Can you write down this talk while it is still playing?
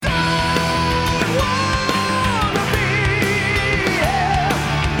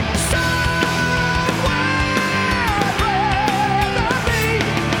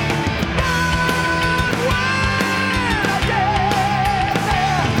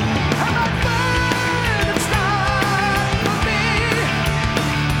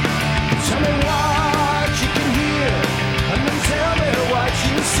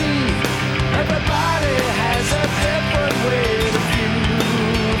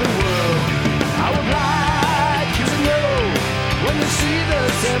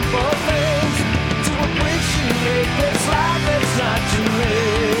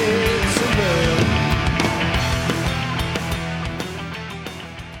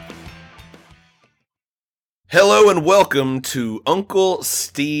Hello and welcome to Uncle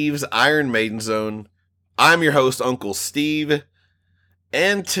Steve's Iron Maiden Zone. I'm your host, Uncle Steve,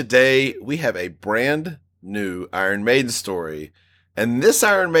 and today we have a brand new Iron Maiden story. And this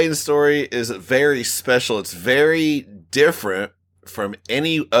Iron Maiden story is very special. It's very different from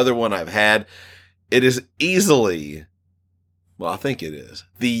any other one I've had. It is easily, well, I think it is,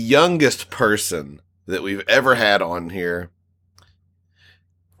 the youngest person that we've ever had on here.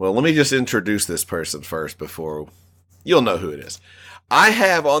 Well, let me just introduce this person first before you'll know who it is. I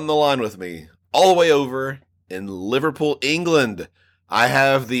have on the line with me, all the way over in Liverpool, England, I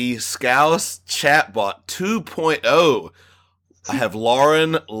have the Scouse Chatbot 2.0. I have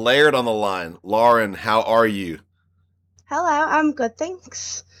Lauren Laird on the line. Lauren, how are you? Hello, I'm good,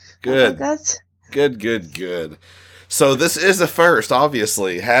 thanks. Good. Good. Good. So this is a first,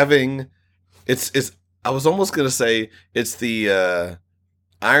 obviously. It's I was almost gonna say it's the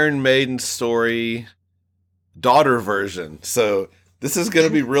Iron Maiden story daughter version. So this is going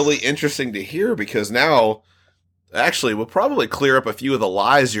to be really interesting to hear because now, actually, we'll probably clear up a few of the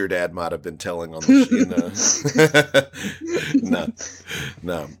lies your dad might have been telling on the show.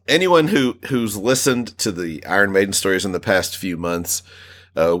 No. Anyone who's listened to the Iron Maiden stories in the past few months,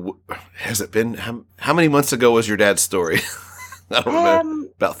 has it been, how many months ago was your dad's story? I don't know.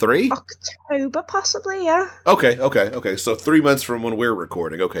 About 3? October, possibly, yeah. Okay. So 3 months from when we're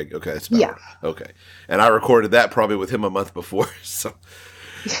recording. Okay. It's about, yeah. Okay. And I recorded that probably with him a month before. So,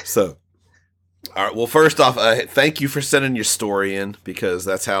 all right. Well, first off, thank you for sending your story in because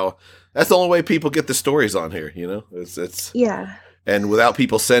that's the only way people get the stories on here. You know, it's yeah. And without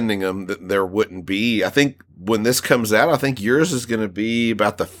people sending them, there wouldn't be. I think when this comes out, I think yours is going to be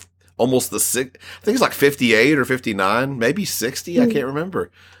about almost the six. I think it's like 58 or 59, maybe 60. I can't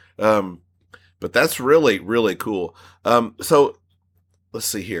remember. But that's really, really cool. So let's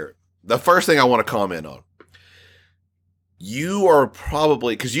see here. The first thing I want to comment on. You are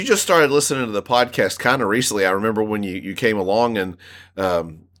probably, because you just started listening to the podcast kind of recently. I remember when you came along and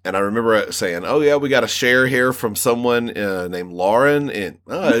I remember saying, oh yeah, we got a share here from someone named Lauren. And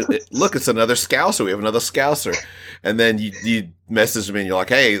look, it's another Scouser. We have another Scouser. And then you messaged me and you're like,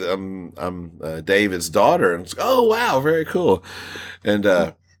 hey, I'm David's daughter. And it's like, oh, wow, very cool. And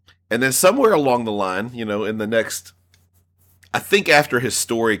then somewhere along the line, in the next, I think after his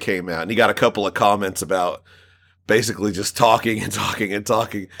story came out, and he got a couple of comments about basically just talking and talking and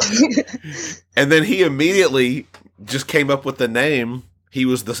talking. And then he immediately just came up with the name.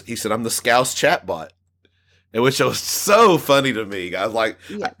 He said, I'm the Scouse Chatbot. And which was so funny to me. I was like,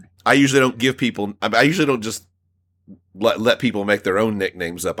 yeah. I usually don't give people, I usually don't just let people make their own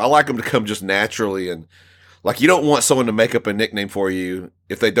nicknames up. I like them to come just naturally. And like, you don't want someone to make up a nickname for you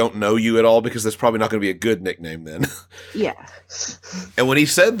if they don't know you at all, because that's probably not going to be a good nickname then. Yeah. And when he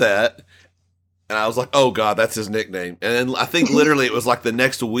said that, and I was like, oh God, that's his nickname. And then I think literally it was like the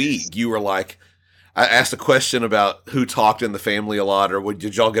next week you were like, I asked a question about who talked in the family a lot, or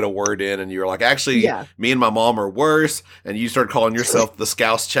did y'all get a word in? And you were like, actually, me and my mom are worse. And you started calling yourself the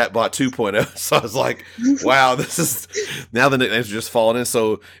Scouse Chatbot 2.0. So I was like, wow, now the nicknames are just falling in.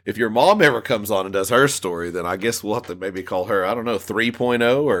 So if your mom ever comes on and does her story, then I guess we'll have to maybe call her, I don't know,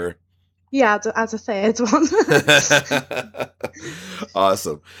 3.0 or. Yeah, as a third one.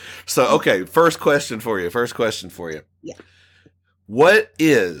 Awesome. So, okay, first question for you. Yeah. What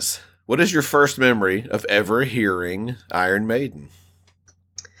is your first memory of ever hearing Iron Maiden?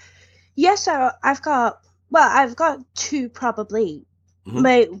 Yeah, so I've got two probably.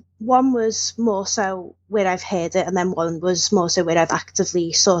 Mm-hmm. One was more so where I've heard it, and then one was more so where I've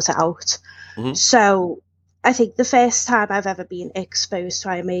actively sought it out. Mm-hmm. So I think the first time I've ever been exposed to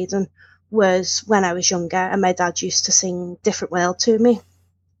Iron Maiden was when I was younger, and my dad used to sing Different World to me.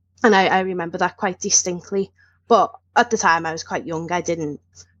 And I remember that quite distinctly. But at the time I was quite young. I didn't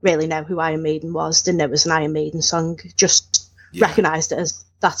really know who Iron Maiden was, didn't know it was an Iron Maiden song, just recognised it as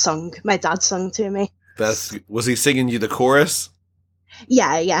that song my dad sung to me. Was he singing you the chorus?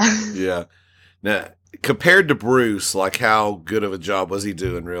 Yeah. Yeah. Now, compared to Bruce, like how good of a job was he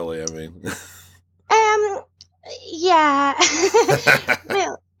doing, really? I mean. Yeah.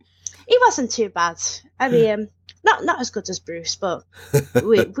 Well, he wasn't too bad. I mean, not as good as Bruce, but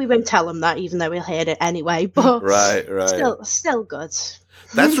we won't tell him that, even though we'll hear it anyway. But right. Still good.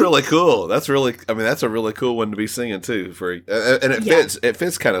 That's really cool. That's a really cool one to be singing too. And it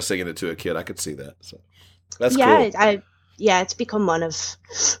fits kind of singing it to a kid. I could see that. So that's cool. It's become one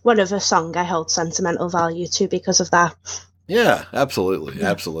of a song I hold sentimental value to because of that. Yeah, absolutely.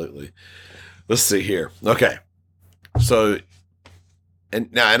 Let's see here. Okay, so.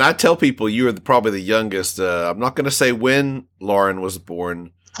 And I tell people you are probably the youngest. I'm not going to say when Lauren was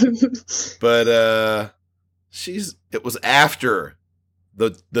born, but it was after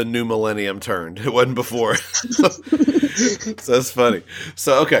the new millennium turned. It wasn't before. So that's funny.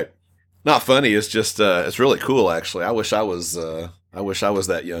 So, okay. Not funny. It's just, it's really cool, actually. I wish I was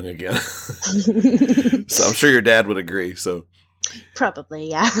that young again. So I'm sure your dad would agree. So Probably,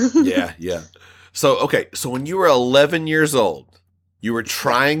 yeah. yeah. So, okay. So when you were 11 years old, you were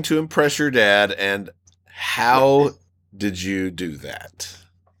trying to impress your dad, and how did you do that?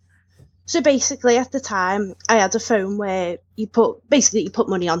 So basically, at the time, I had a phone where you put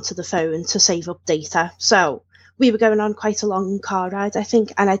money onto the phone to save up data. So we were going on quite a long car ride, I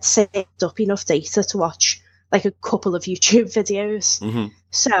think, and I'd saved up enough data to watch like a couple of YouTube videos. Mm-hmm.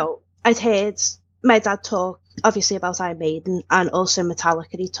 So I'd heard my dad talk, obviously, about Iron Maiden and also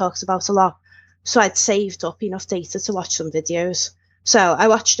Metallica. He talks about a lot. So I'd saved up enough data to watch some videos. So I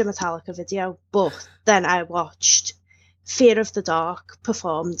watched a Metallica video, but then I watched Fear of the Dark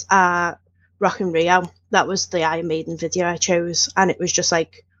performed at Rock in Rio. That was the Iron Maiden video I chose, and it was just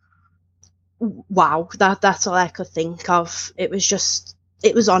like, wow, that's all I could think of. It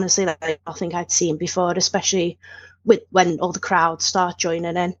was honestly like nothing I'd seen before, especially when all the crowds start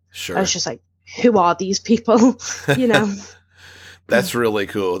joining in. Sure. I was just like, who are these people? You know. That's really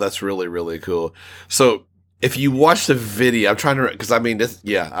cool. That's really, really cool. So if you watch the video, I'm trying to, because I mean,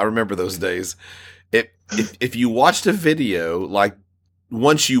 I remember those days. If you watched a video, like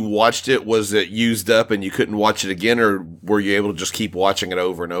once you watched it, was it used up and you couldn't watch it again, or were you able to just keep watching it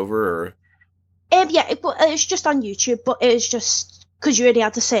over and over? Or Yeah, it was just on YouTube, but it was just because you only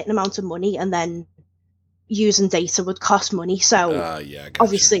had a certain amount of money, and then using data would cost money. So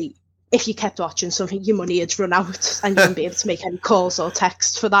obviously, if you kept watching something, your money had run out, and you wouldn't be able to make any calls or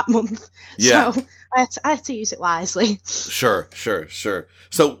texts for that month. Yeah. So I had to use it wisely. Sure.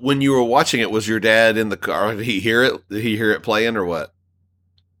 So when you were watching it, was your dad in the car? Did he hear it? Did he hear it playing, or what?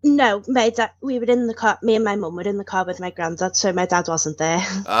 No, we were in the car. Me and my mum were in the car with my granddad, so my dad wasn't there.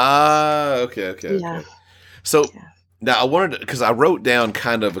 Okay. Yeah. Okay. So now I wanted, because I wrote down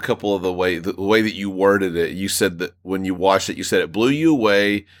kind of a couple of the way that you worded it. You said that when you watched it, you said it blew you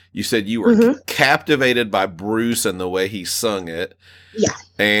away. You said you were captivated by Bruce and the way he sung it. Yeah.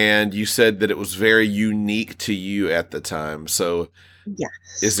 And you said that it was very unique to you at the time. So yes.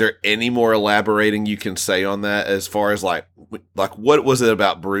 Is there any more elaborating you can say on that, as far as like what was it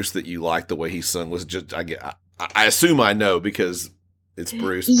about Bruce that you liked the way he sung? Was it just, I assume I know because it's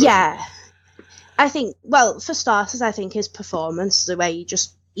Bruce. But. Yeah. I think, well, for starters, I think his performance, the way he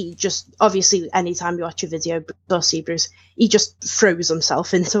just obviously anytime you watch a video or see Bruce, he just throws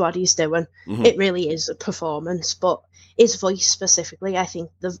himself into what he's doing. Mm-hmm. It really is a performance, but his voice specifically, I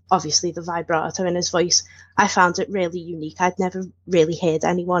think obviously the vibrato in his voice, I found it really unique. I'd never really heard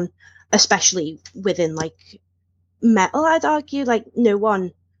anyone, especially within like metal, I'd argue, like no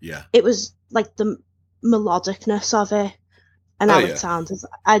one. Yeah. It was like the melodicness of it and how it sounded.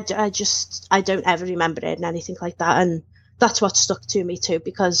 I don't ever remember hearing anything like that, and that's what stuck to me too,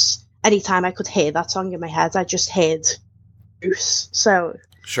 because anytime I could hear that song in my head, I just heard Bruce. So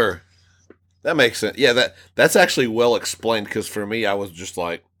sure. That makes sense. Yeah, that's actually well explained, because for me, I was just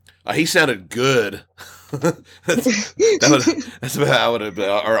like, he sounded good. That's about how it would be,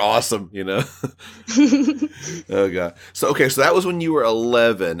 or awesome, you know? Oh, God. So that was when you were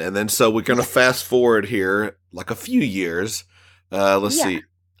 11, and then so we're going to fast forward here like a few years. Let's see.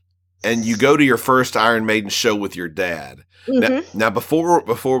 And you go to your first Iron Maiden show with your dad. Mm-hmm. Now,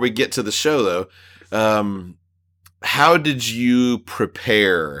 before we get to the show, though, how did you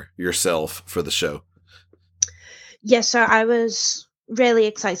prepare yourself for the show? Yeah, so I was really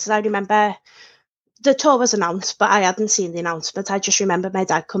excited. I remember the tour was announced, but I hadn't seen the announcement. I just remember my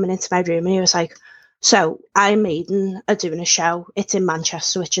dad coming into my room and he was like, so Iron Maiden are doing a show. It's in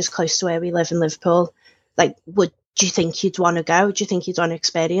Manchester, which is close to where we live in Liverpool. Like, do you think you'd want to go? Do you think you'd want to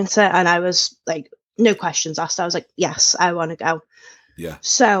experience it? And I was like, no questions asked. I was like, yes, I want to go. Yeah.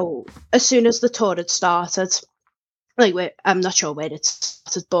 So as soon as the tour had started, I'm not sure where it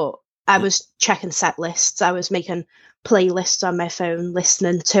started, but I was checking set lists. I was making playlists on my phone,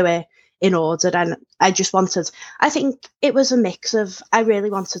 listening to it in order. And I think it was a mix of, I really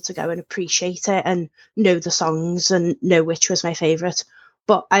wanted to go and appreciate it and know the songs and know which was my favourite.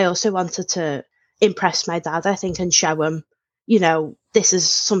 But I also wanted to impress my dad, I think, and show him, this is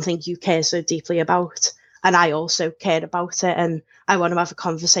something you care so deeply about. And I also cared about it. And I want to have a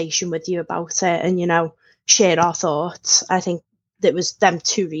conversation with you about it and, share our thoughts. I think that was them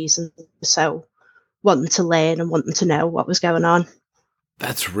two reasons. So wanting to learn and wanting to know what was going on.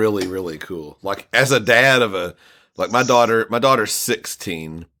 That's really, really cool. Like, as a dad of my daughter's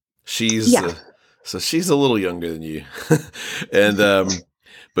 16. So she's a little younger than you. And,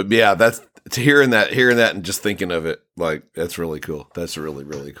 but yeah, to hearing that and just thinking of it, like, that's really cool. That's really,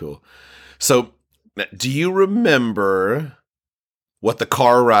 really cool. So do you remember what the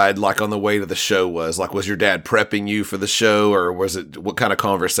car ride like on the way to the show was? Like, was your dad prepping you for the show, or what kind of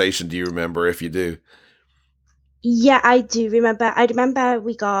conversation do you remember, if you do? Yeah, I do remember. I remember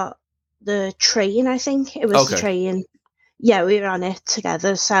we got the train, I think. It was the Okay. train. Yeah, we were on it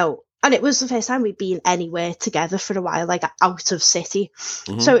together. So, and it was the first time we'd been anywhere together for a while, like out of city.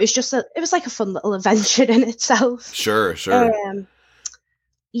 Hmm. So it was it was like a fun little adventure in itself. Sure, sure. Um,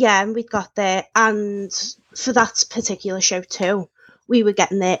 yeah, and we got there, and for that particular show too, we were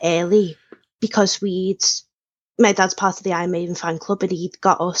getting there early because my dad's part of the Iron Maiden fan club, and he'd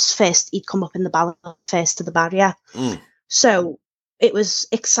got us first. He'd come up in the ballot first to the barrier, Mm. so it was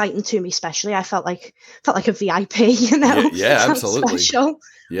exciting to me. Especially, I felt like a VIP, you know, Yeah, yeah, felt absolutely. special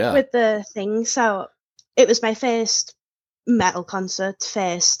Yeah. with the thing. So it was my first metal concert,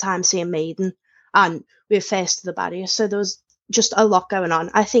 first time seeing Maiden, and we were first to the barrier. So there was just a lot going on.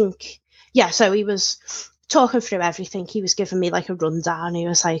 I think, yeah. So he was talking through everything. He was giving me like a rundown. He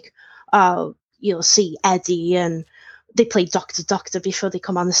was like, "Oh, you'll see Eddie and." They play Doctor Doctor before they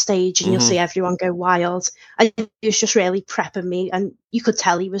come on the stage, and you'll see everyone go wild. And he was just really prepping me, and you could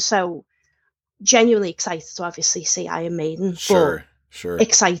tell he was so genuinely excited to obviously see Iron Maiden, Sure, sure. but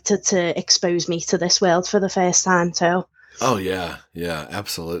excited to expose me to this world for the first time too. Oh yeah, yeah,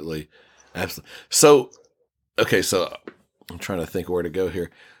 absolutely, absolutely. So, okay, so I'm trying to think where to go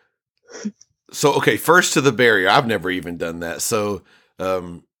here. So, okay, first to the barrier. I've never even done that. So,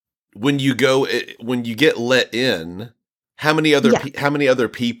 when you get let in, Yeah, how many other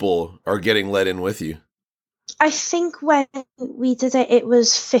people are getting let in with you? I think when we did it, it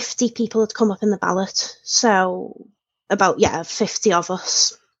was 50 people had come up in the ballot, so about 50 of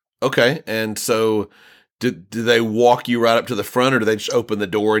us. Okay, and so do they walk you right up to the front, or do they just open the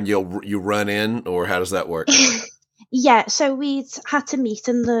door and you run in, or how does that work? Yeah, so we'd had to meet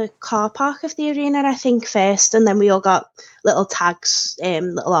in the car park of the arena, I think, first, and then we all got little tags,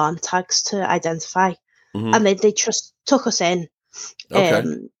 little arm tags to identify, Hmm. and they just took us in, Okay,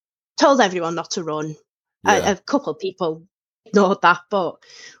 told everyone not to run. yeah. A couple of people ignored that, but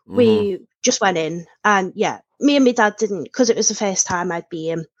Hmm. we just went in, and yeah, me and my dad didn't, because it was the first time I'd be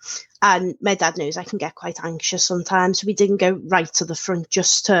in, and my dad knows I can get quite anxious sometimes. We didn't go right to the front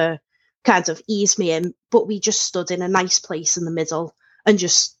just to kind of ease me in, but we just stood in a nice place in the middle, and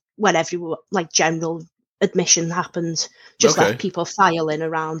just when everyone, like, general admission happened, just let Okay. people file in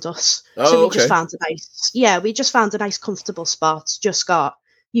around us. So Oh, okay. we just found a nice comfortable spot, just got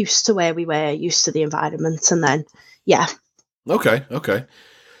used to where we were, used to the environment, and then yeah. Okay. Okay.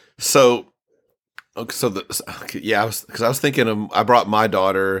 So, okay, okay, yeah, I was thinking I brought my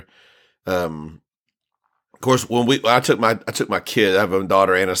daughter. Of course, I took my kid. I have a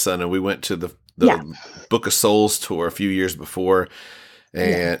daughter and a son, and we went to Yeah, the Book of Souls tour a few years before,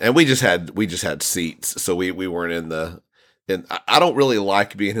 yeah, and we just had seats, so we weren't in the. And I don't really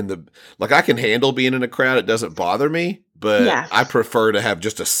like being in the, like, I can handle being in a crowd. It doesn't bother me, but yeah, I prefer to have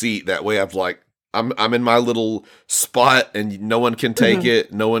just a seat. That way, I'm in my little spot, and no one can take hmm,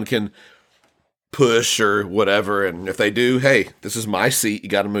 it. No one can push or whatever. And if they do, hey, this is my seat. You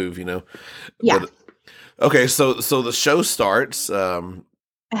got to move, you know. yeah. But okay, so the show starts. Uh,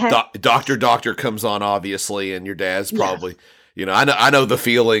 Doctor comes on, obviously, and your dad's yeah, probably, you know, I know the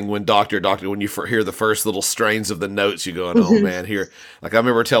feeling when Doctor when you hear the first little strains of the notes, you going, oh hmm, man, here. Like, I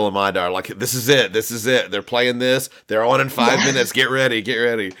remember telling my daughter, like, this is it, They're playing this. They're on in 5 minutes. Get ready, get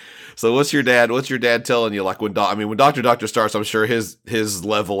ready. So what's your dad telling you? Like, when Doctor starts, I'm sure his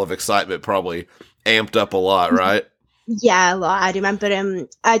level of excitement probably amped up a lot, right? yeah. Like, I remember him.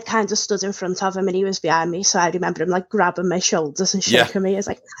 I'd kind of stood in front of him, and he was behind me. So I remember him like grabbing my shoulders and Yeah. shaking me. He was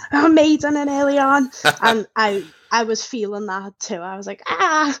like, "Oh, Maiden and early on," and I was feeling that too. I was like,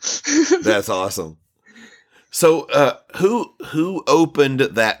 ah. That's awesome. So, who opened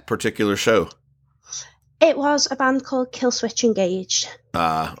that particular show? It was a band called Killswitch Engaged.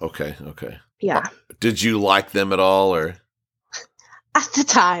 Ah, okay, okay. Yeah. Did you like them at all, or At the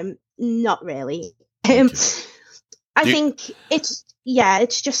time, not really. okay? I Do you, think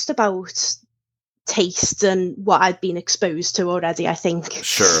it's just about taste and what I'd been exposed to already, I think.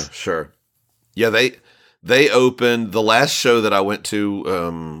 sure, sure. Yeah, they opened the last show that I went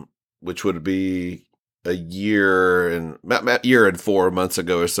to, which would be a year and 4 months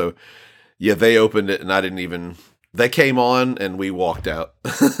ago or so. Yeah, they opened it, and I didn't even. They came on, and we walked out.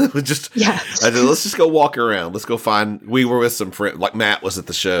 We just, Yeah. I said, let's just go walk around. Let's go find. We were with some friends, like Matt was at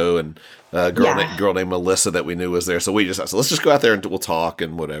the show, and a Yeah. girl named Melissa that we knew was there. So I said, let's just go out there and we'll talk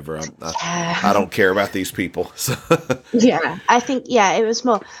and whatever. I Yeah. don't care about these people. So, Yeah. I think, yeah, it was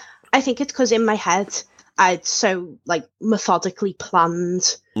more. I think it's because in my head I'd so like methodically planned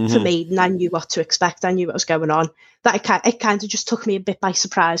for Mm-hmm. Maiden. I knew what to expect. I knew what was going on. That it kind of just took me a bit by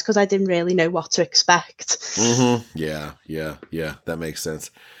surprise because I didn't really know what to expect. Mm-hmm. Yeah. That makes sense.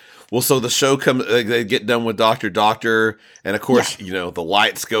 Well, so the show comes, they get done with Doctor, and of Yeah. course, the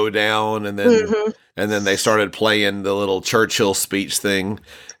lights go down, Hmm. and then they started playing the little Churchill speech thing,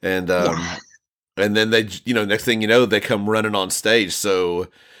 and Yeah. and then they, next thing you know, they come running on stage. So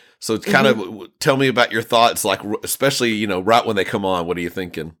kind Hmm. of tell me about your thoughts, like especially right when they come on. What are you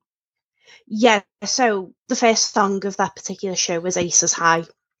thinking? Yeah. So the first song of that particular show was Aces High.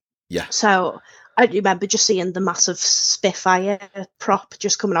 Yeah. So I remember just seeing the massive Spitfire prop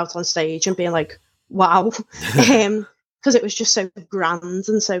just coming out on stage and being like, wow. Because it was just so grand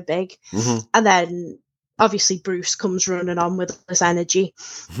and so big. Hmm. And then obviously Bruce comes running on with this energy.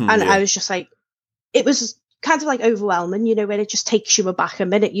 And I Yeah. was just like, it was kind of like overwhelming, when it just takes you aback a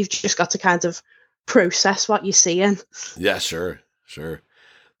minute. You've just got to kind of process what you're seeing, Yeah. Sure.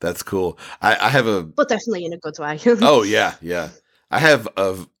 That's cool. I have a but definitely in a good way. Oh yeah. I have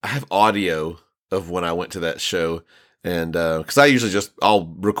audio of when I went to that show, and because I usually I'll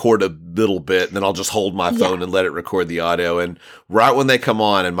record a little bit and then I'll just hold my Yeah. phone and let it record the audio. And right when they come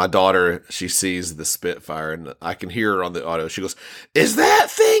on, and my daughter, she sees the Spitfire, and I can hear her on the audio. She goes, "Is that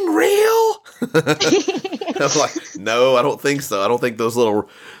thing real?" I'm like, "No, I don't think so. I don't think those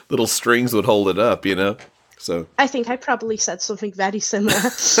little strings would hold it up." So I think I probably said something very similar.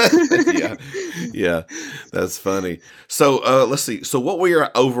 yeah, yeah, that's funny. So let's see. So what were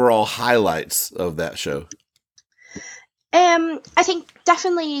your overall highlights of that show? I think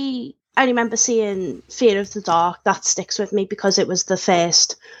definitely I remember seeing Fear of the Dark. That sticks with me because it was the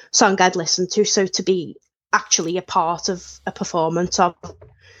first song I'd listened to. So to be actually a part of a performance of, I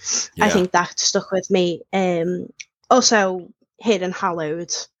Yeah. think that stuck with me. Also hearing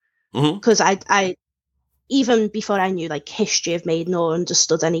Hallowed, Hmm. because I even before I knew like history of Maiden or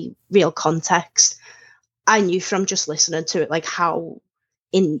understood any real context, I knew from just listening to it like how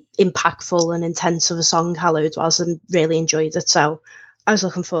impactful and intense of a song Hallowed was, and really enjoyed it. So I was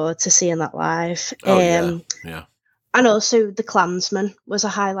looking forward to seeing that live. Oh yeah, yeah, And also the Klansman was a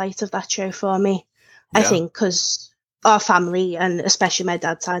highlight of that show for me. I yeah. think because our family, and especially my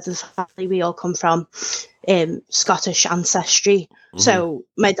dad's side of the family, we all come from Scottish ancestry. Hmm. So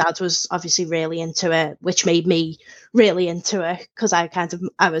my dad was obviously really into it, which made me really into it because I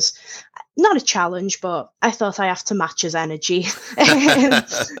was not a challenge, but I thought I have to match his energy.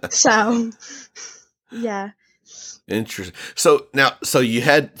 So yeah, Interesting. So now, you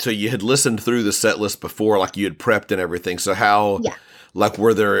had listened through the set list before, like you had prepped and everything. So how, yeah. like,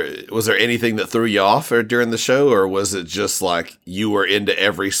 was there anything that threw you off or during the show, or was it just like you were into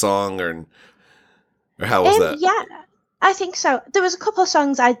every song, or how was that? Yeah, I think so. There was a couple of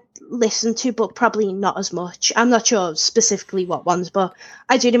songs I listened to, but probably not as much. I'm not sure specifically what ones, but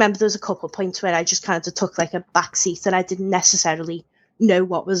I do remember there was a couple of points where I just kind of took like a back seat and I didn't necessarily know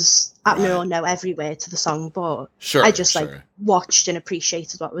what was happening Right. or know every word to the song, but I Sure. just like Sure. watched and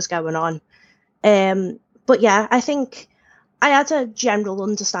appreciated what was going on. But yeah, I think I had a general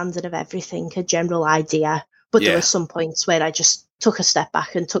understanding of everything, a general idea, but there were Yeah. some points where I just took a step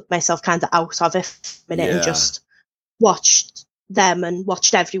back and took myself kind of out of it for a minute and Yeah. just watched them and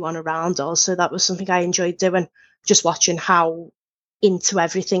watched everyone around us. So that was something I enjoyed doing, just watching how into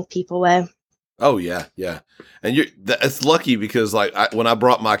everything people were. Oh yeah. And it's lucky because like when I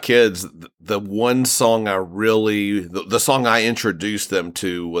brought my kids, the one song the song I introduced them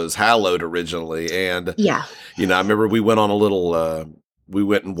to was Hallowed originally, and Yeah. I remember we went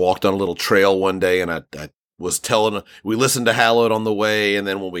and walked on a little trail one day, and I was telling we listened to Hallowed on the way, and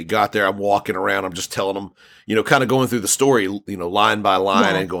then when we got there, I'm walking around, I'm just telling them, kind of going through the story, line by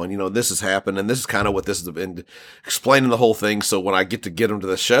line, Yeah. and going, this has happened, and this is kind of what this has been, explaining the whole thing. So when I get them to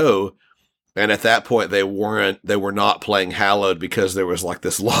the show. And at that point, they were not playing Hallowed because there was like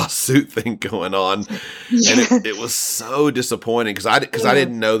this lawsuit thing going on, and Yeah. it was so disappointing because I Yeah.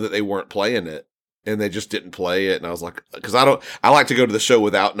 didn't know that they weren't playing it, and they just didn't play it, and I was like, because I like to go to the show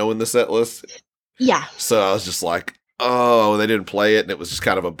without knowing the set list, Yeah. so I was just like, oh, they didn't play it, and it was just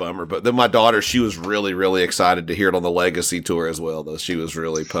kind of a bummer. But then my daughter, she was really really excited to hear it on the Legacy tour as well, though she was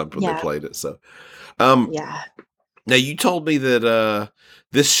really pumped when they Yeah. played it. So, um, Yeah. now you told me that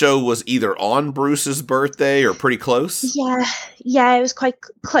this show was either on Bruce's birthday or pretty close. Yeah. Yeah. It was quite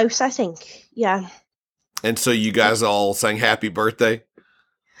close, I think. Yeah. And so you guys all sang happy birthday?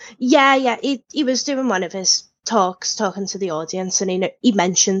 Yeah. Yeah. He was doing one of his talking to the audience, and he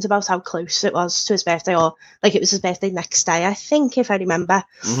mentioned about how close it was to his birthday, or like it was his birthday next day, I think, if I remember.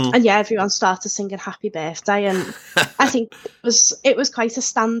 Mm-hmm. And yeah, everyone started singing happy birthday, and I think it was quite a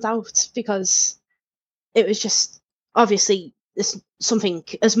standout, because it was just, obviously, it's something,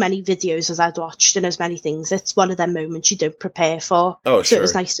 as many videos as I'd watched and as many things, it's one of them moments you don't prepare for. Oh, So it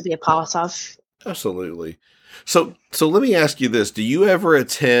was sure. nice to be a part of. Absolutely. So let me ask you this: Do you ever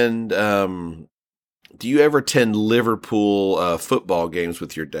attend? Do you ever attend Liverpool football games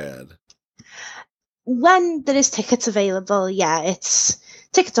with your dad? When there is tickets available, yeah,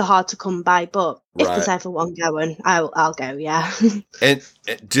 tickets are hard to come by, but if there's Right. ever one going, I'll go, yeah. And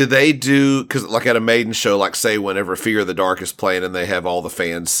do they do, because like at a Maiden show, like say whenever Fear of the Dark is playing and they have all the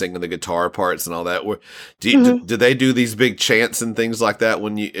fans singing the guitar parts and all that, do they do these big chants and things like that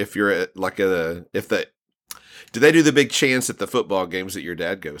when if you're at like do they do the big chants at the football games that your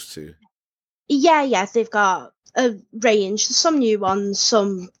dad goes to? Yeah, they've got a range, some new ones,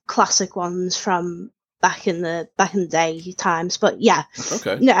 some classic ones from back in the day times, but yeah,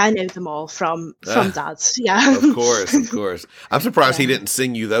 Okay. no, I know them all from Dad's. Yeah, Of course. I'm surprised he Yeah. didn't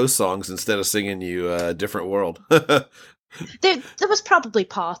sing you those songs instead of singing you Different World. There was probably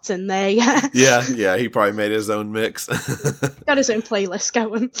parts in there. Yeah, Yeah, he probably made his own mix. got his own playlist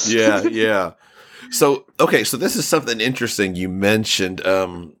going. Yeah. So, okay, so this is something interesting you mentioned,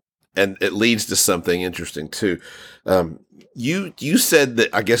 and it leads to something interesting too. You said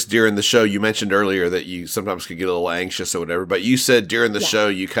that, I guess during the show, you mentioned earlier that you sometimes could get a little anxious or whatever, but you said during the show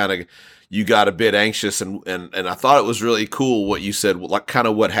you you got a bit anxious, and I thought it was really cool what you said, like kind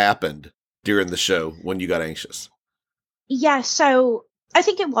of what happened during the show when you got anxious. Yeah, so I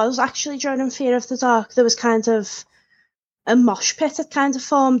think it was actually during Fear of the Dark. There was kind of a mosh pit had kind of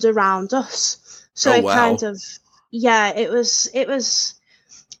formed around us. So Oh, it wow. kind of, yeah, it was.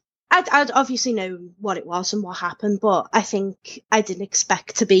 I'd obviously know what it was and what happened, but I think I didn't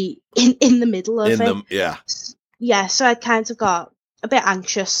expect to be in the middle of it. Yeah, so I kind of got a bit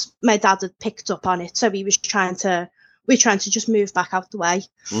anxious. My dad had picked up on it, so we were trying to just move back out the way,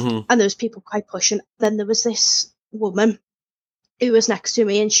 Mm-hmm. and there was people quite pushing. Then there was this woman who was next to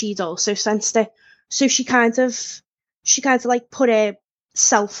me, and she'd also sensed it, so she kind of like put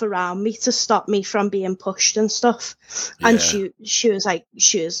herself around me to stop me from being pushed and stuff. Yeah. And she was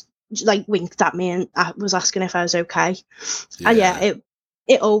like winked at me and was asking if I was okay. And yeah,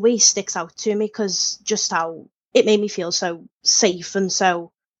 it always sticks out to me, because just how it made me feel so safe and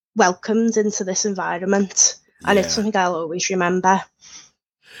so welcomed into this environment. And it's something I'll always remember.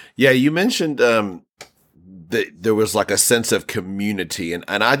 Yeah, you mentioned that there was like a sense of community, and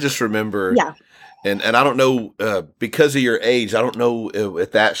I just remember, and I don't know, because of your age, I don't know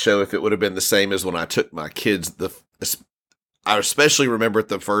at that show if it would have been the same as when I took my kids. I especially remember it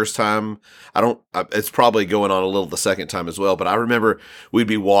the first time. It's probably going on a little the second time as well, but I remember we'd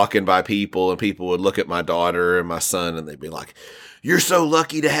be walking by people and people would look at my daughter and my son and they'd be like, "You're so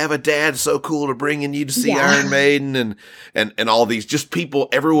lucky to have a dad, so cool to bringing you to see Iron Maiden," and all these just people,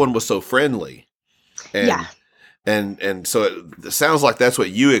 everyone was so friendly. And so it sounds like that's what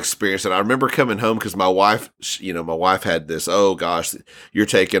you experienced. And I remember coming home because my wife had this, "Oh gosh, you're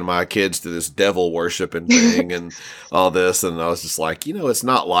taking my kids to this devil worshiping thing and all this." And I was just like, it's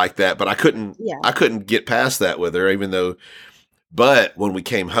not like that. But I couldn't get past that with her, but when we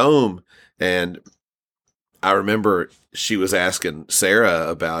came home, and I remember she was asking Sarah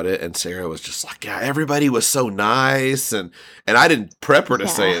about it, and Sarah was just like, "Yeah, everybody was so nice." And I didn't prep her to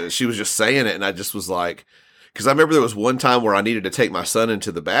say it. She was just saying it. And I just was like, because I remember there was one time where I needed to take my son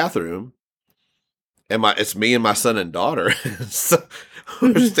into the bathroom, and it's me and my son and daughter. So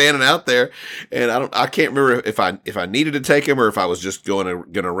we're standing out there, and I can't remember if I needed to take him or if I was just gonna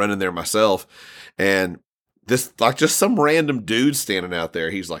run in there myself. And this, like, just some random dude standing out there.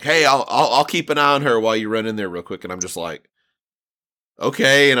 He's like, "Hey, I'll keep an eye on her while you run in there real quick." And I'm just like,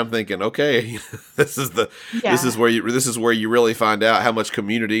 "Okay." And I'm thinking, okay, this is where you really find out how much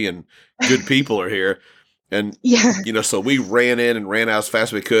community and good people are here. And, so we ran in and ran out as fast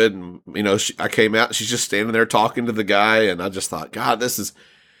as we could. And, I came out and she's just standing there talking to the guy. And I just thought, God,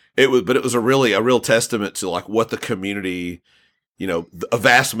 it was a real testament to like what the community, a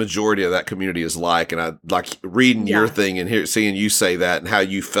vast majority of that community is like. And I like reading your thing and seeing you say that and how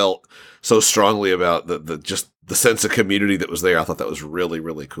you felt so strongly about just the sense of community that was there. I thought that was really,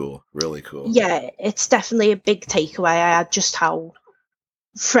 really cool. Really cool. Yeah, it's definitely a big takeaway. I had just how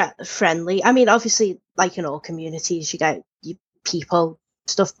friendly. I mean, obviously, like in all communities, you get people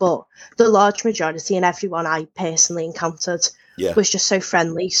stuff, but the large majority and everyone I personally encountered was just so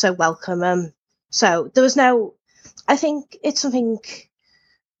friendly, so welcome. So there was no. I think it's something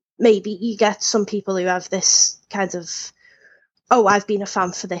maybe you get some people who have this kind of, oh, I've been a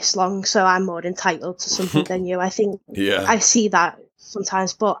fan for this long, so I'm more entitled to something than you. I think Yeah. I see that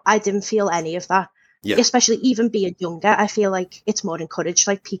sometimes, but I didn't feel any of that. Yeah. Especially even being younger, I feel like it's more encouraged.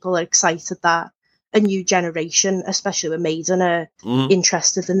 Like, people are excited that a new generation, especially with Maiden, are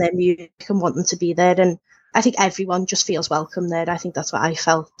interested in their music and want them to be there. And I think everyone just feels welcome there. I think that's what I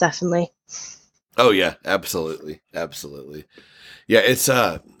felt, definitely. Oh yeah, absolutely. Absolutely. Yeah, it's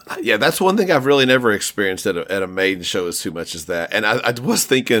yeah, that's one thing I've really never experienced at a Maiden show as too much as that. And I was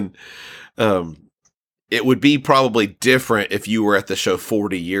thinking it would be probably different if you were at the show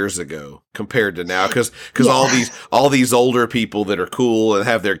 40 years ago compared to now, because Yeah. all these older people that are cool and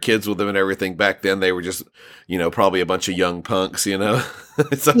have their kids with them and everything, back then they were just, probably a bunch of young punks,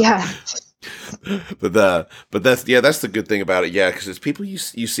 So, Yeah. but that's the good thing about it, yeah, because it's people you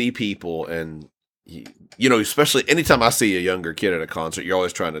see people and. Especially anytime I see a younger kid at a concert, you're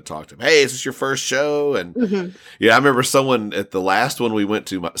always trying to talk to them. Hey, is this your first show? And yeah, I remember someone at the last one we went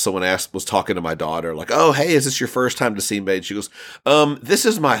to, someone was talking to my daughter, like, oh, hey, is this your first time to see Maiden? She goes, this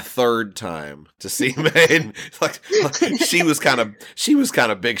is my third time to see Maiden. like she was kind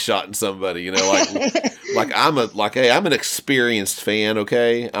of big shotting somebody, hey, I'm an experienced fan.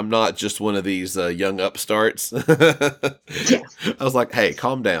 Okay. I'm not just one of these young upstarts. Yeah. I was like, hey,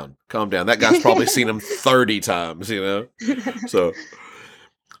 calm down. That guy's probably seen him 30 times, So,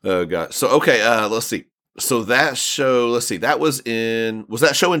 oh god. So, okay, let's see. So that show, was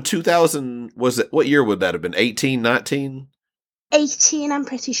that show in 2000? What year would that have been? 18, 19? 18, I'm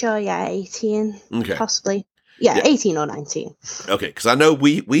pretty sure. Yeah, 18. Okay. Possibly. Yeah, 18 or 19. Okay, because I know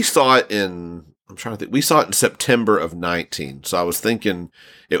we saw it in, I'm trying to think, we saw it in September of 19. So I was thinking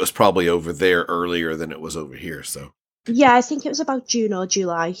it was probably over there earlier than it was over here, so. Yeah, I think it was about June or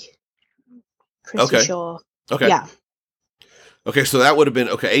July. Pretty sure. Okay. Yeah. Okay, so that would have been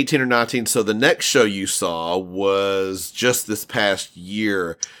 18 or 19. So the next show you saw was just this past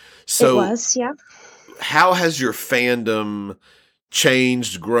year. So it was, yeah. How has your fandom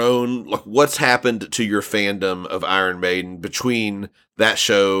changed, grown? Like, what's happened to your fandom of Iron Maiden between that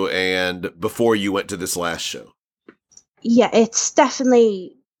show and before you went to this last show? Yeah, it's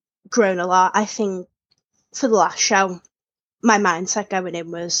definitely grown a lot. I think for the last show, my mindset going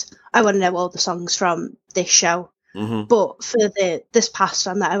in was, I want to know all the songs from this show. Mm-hmm. But for this past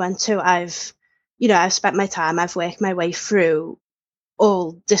one that I went to, I've spent my time, I've worked my way through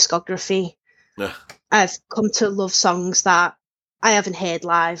all discography. I've come to love songs that I haven't heard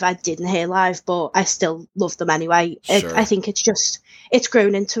live, I didn't hear live, but I still love them anyway. Sure. I think it's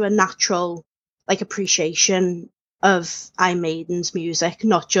grown into a natural, appreciation of Iron Maiden's music,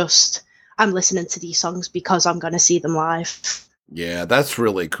 not just I'm listening to these songs because I'm going to see them live. Yeah, that's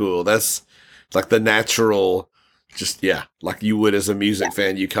really cool. That's like the natural, just, yeah, like you would as a music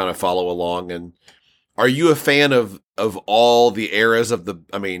fan, you kind of follow along. And are you a fan of all the eras of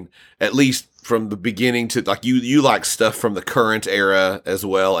at least from the beginning to, like, you like stuff from the current era as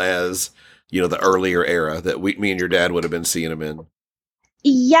well as, the earlier era that me and your dad would have been seeing them in?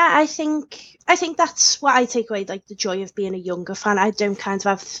 Yeah, I think that's what I take away, like the joy of being a younger fan. I don't kind of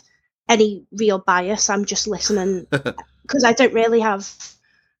have any real bias. I'm just listening because I don't really have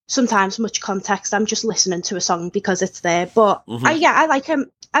sometimes much context. I'm just listening to a song because it's there. But I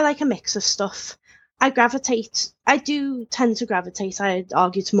like a mix of stuff. I do tend to gravitate, I'd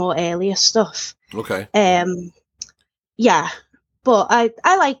argue, to more earlier stuff. Okay. Yeah, but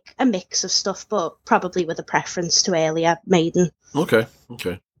I like a mix of stuff, but probably with a preference to earlier Maiden. Okay.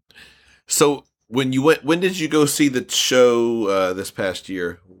 So when did you go see the show this past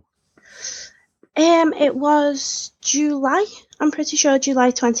year? It was July. I'm pretty sure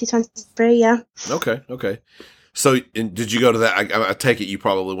July 2023. Yeah. Okay. So, did you go to that? I take it you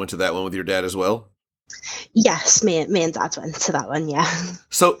probably went to that one with your dad as well. Yes, me and Dad went to that one. Yeah.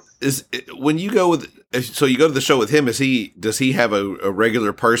 So, when you go you go to the show with him? Does he have a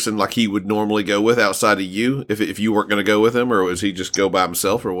regular person like he would normally go with outside of you? If you weren't going to go with him, or was he just go by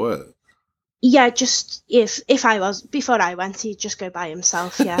himself, or what? Yeah, just if I was before I went, he'd just go by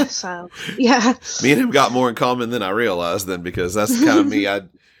himself. Yeah, so yeah. Me and him got more in common than I realized then, because that's kind of me.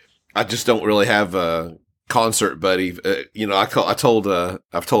 I just don't really have a concert buddy. I've told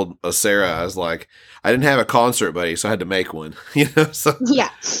Sarah, I was like, I didn't have a concert buddy, so I had to make one. So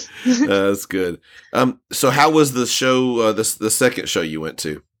yeah, that's good. So how was the show? The second show you went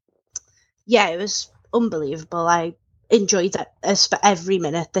to? Yeah, it was unbelievable. I enjoyed it every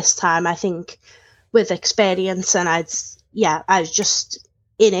minute this time. I think with experience, and I was just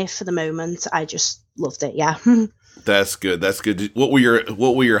in it for the moment. I just loved it. Yeah. That's good. What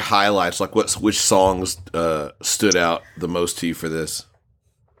were your highlights? Like, which songs stood out the most to you for this?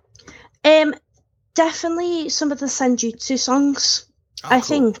 Um, Definitely some of the Senjutsu songs. Oh, I cool.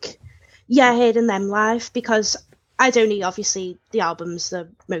 think, yeah, hearing them live because I'd only obviously the album's the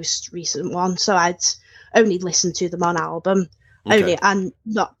most recent one, so I'd only listen to them on album Okay. only, and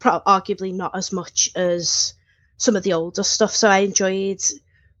not arguably not as much as some of the older stuff. So I enjoyed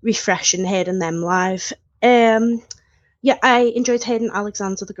refreshing hearing them live. Um, yeah, I enjoyed hearing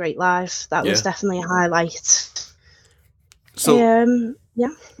Alexander the Great live. That was Yeah. definitely a highlight. So Yeah.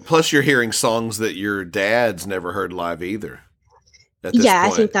 plus you're hearing songs that your dad's never heard live either at this Yeah, I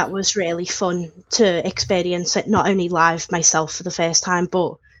point. think that was really fun to experience it not only live myself for the first time,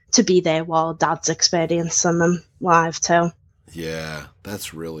 but to be there while Dad's experiencing them live too. Yeah,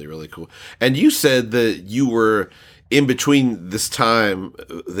 that's really, really cool. And you said that you were in between this time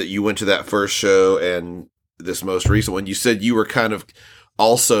that you went to that first show and this most recent one. You said you were kind of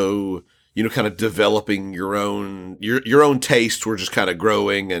also, kind of developing your own tastes were just kind of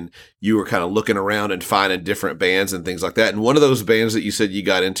growing, and you were kind of looking around and finding different bands and things like that. And one of those bands that you said you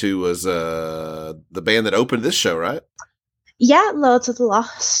got into was the band that opened this show, right? Yeah, Lords of the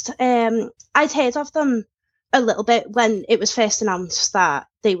Lost. I'd heard of them a little bit when it was first announced that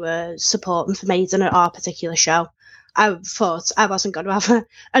they were supporting for Maiden at our particular show. I thought I wasn't going to have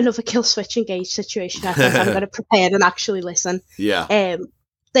another kill switch engage situation. I think I'm going to prepare and actually listen. Yeah.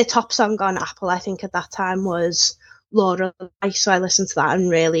 Their top song on Apple, I think, at that time was Laura. So I listened to that and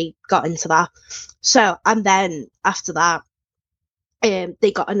really got into that. So, and then after that,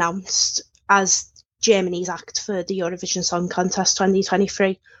 they got announced as Germany's act for the Eurovision Song Contest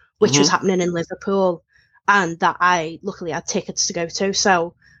 2023, which was happening in Liverpool, and that I luckily had tickets to go to.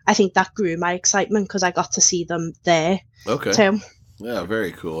 So I think that grew my excitement because I got to see them there Okay. too. Yeah,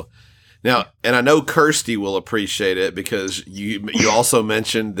 very cool. Now, and I know Kirsty will appreciate it because you also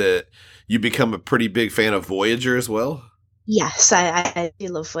mentioned that you become a pretty big fan of Voyager as well. Yes, I do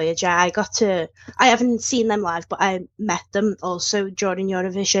love Voyager. I haven't seen them live, but I met them also during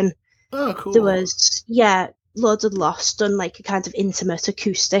Eurovision. Oh, There cool. was, Lords of the Lost done like a kind of intimate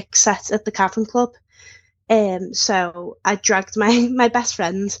acoustic set at the Cavern Club. So I dragged my best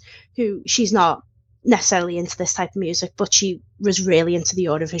friend, who she's not necessarily into this type of music, but she was really into the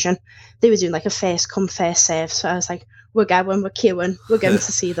Eurovision. They were doing like a first come first serve, so I was like, we're queuing, we're going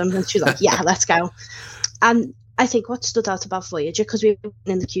to see them, and she was like, yeah, let's go. And I think what stood out about Voyager, because we were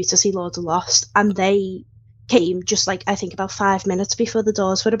in the queue to see Lord of the Lost, and they came just like I think about 5 minutes before the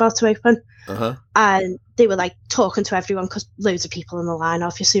doors were about to open, and they were like talking to everyone because loads of people in the line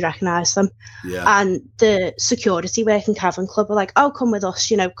obviously recognised them. Yeah. And the security working Cavern Club were like, "Oh, come with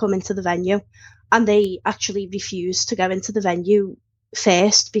us, come into the venue," and they actually refused to go into the venue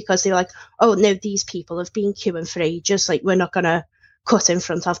first because they were like, "Oh no, these people have been queuing for ages. Like we're not gonna cut in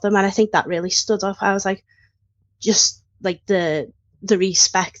front of them." And I think that really stood up. I was like, just like the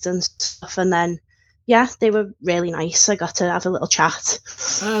respect and stuff, and then yeah, they were really nice. I got to have a little chat.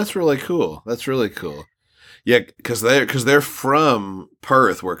 Oh, that's really cool. That's really cool. Yeah, because they're from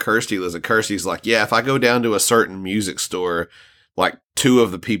Perth, where Kirsty lives, and Kirsty's like, yeah, if I go down to a certain music store, like two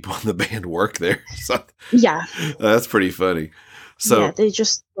of the people in the band work there. So Yeah, that's pretty funny. So yeah, they're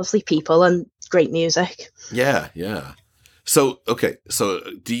just lovely people and great music. yeah, yeah. So, okay. So,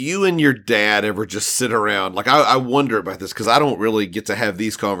 do you and your dad ever just sit around? Like, I wonder about this because I don't really get to have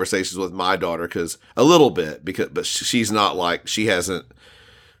these conversations with my daughter because a little bit, but she's not like, she hasn't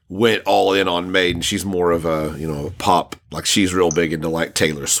went all in on Maiden. She's more of a pop, like she's real big into like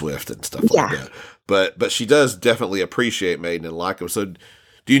Taylor Swift and stuff like Yeah. that. But she does definitely appreciate Maiden and like them. So, do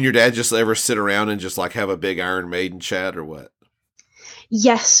you and your dad just ever sit around and just like have a big Iron Maiden chat or what?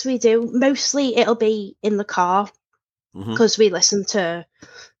 Yes, we do. Mostly it'll be in the car Mm-hmm. because we listen to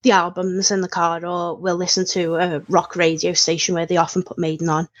the albums in the car, or we'll listen to a rock radio station where they often put Maiden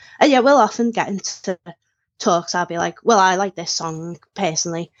on. And yeah, we'll often get into talks. I'll be like, well, I like this song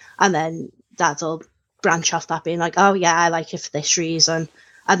personally. And then Dad'll branch off that, being like, oh, yeah, I like it for this reason.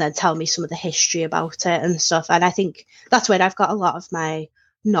 And then tell me some of the history about it and stuff. And I think that's where I've got a lot of my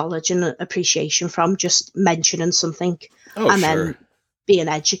knowledge and appreciation from, just mentioning something Oh, and sure. then being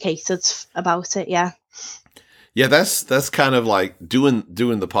educated about it. Yeah. Yeah, that's kind of like doing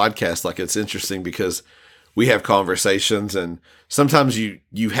the podcast. Like it's interesting because we have conversations and sometimes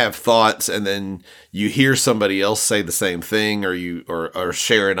you have thoughts and then you hear somebody else say the same thing or or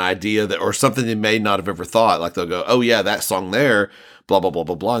share an idea that or something you may not have ever thought. Like they'll go, "Oh yeah, that song there, blah blah blah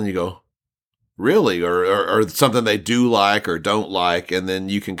blah blah," and you go, "Really?" Or something they do like or don't like, and then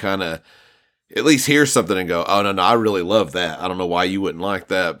you can kind of at least hear something and go, "Oh no, I really love that. I don't know why you wouldn't like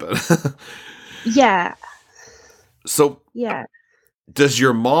that, but." Yeah. So Yeah. does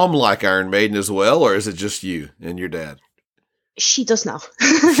your mom like Iron Maiden as well, or is it just you and your dad? She does not.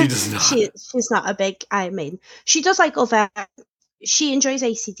 She does not. She's not a big Iron Maiden. She does like other. She enjoys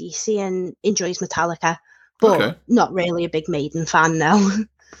AC/DC and enjoys Metallica, but Okay. not really a big Maiden fan now.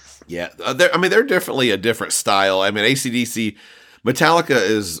 Yeah, they're definitely a different style. I mean, AC/DC, Metallica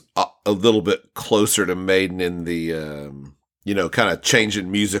is a little bit closer to Maiden in the, kind of changing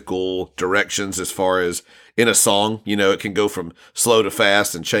musical directions as far as in a song. It can go from slow to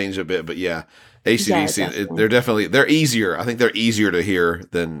fast and change a bit. But yeah, AC/DC, they're easier. I think they're easier to hear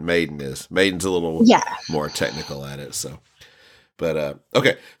than Maiden is. Maiden's a little more technical at it. So. But,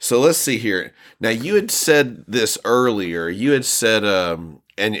 okay, so let's see here. Now, you had said this earlier. You had said,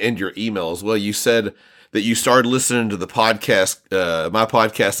 and your email as well, you said that you started listening to the podcast, my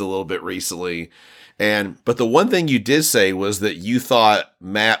podcast a little bit recently. But the one thing you did say was that you thought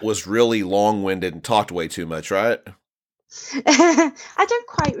Matt was really long-winded and talked way too much, right? I don't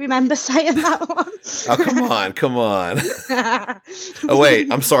quite remember saying that one. Oh, come on. Oh,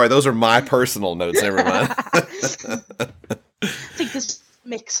 wait, I'm sorry. Those are my personal notes. Never mind. I think this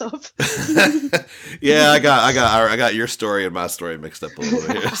mix up. Yeah, I got your story and my story mixed up a little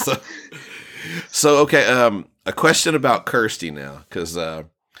bit here. So okay, a question about Kirsty now, because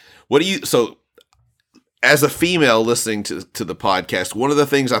so as a female listening to the podcast, one of the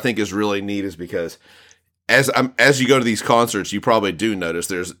things I think is really neat is because as you go to these concerts, you probably do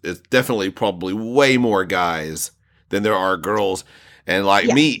notice it's definitely probably way more guys than there are girls. And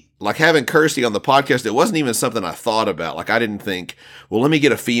me, having Kirsty on the podcast, it wasn't even something I thought about. Like, I didn't think, well, let me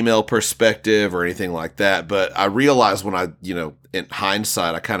get a female perspective or anything like that. But I realized when in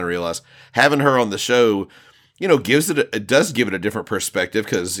hindsight, I kind of realized having her on the show, it does give it a different perspective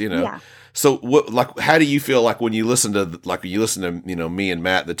because, Yeah. So what, how do you feel like when you listen to, me and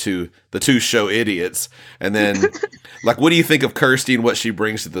Matt, the two show idiots, and then what do you think of Kirsty and what she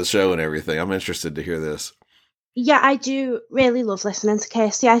brings to the show and everything? I'm interested to hear this. Yeah, I do really love listening to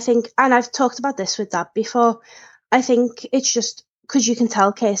Kirsty. I think, and I've talked about this with Dad before, I think it's just because you can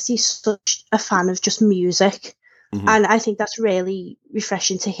tell Kirsty's such a fan of just music. Mm-hmm. And I think that's really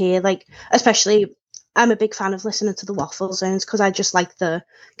refreshing to hear. Especially, I'm a big fan of listening to the Waffle Zones because I just like the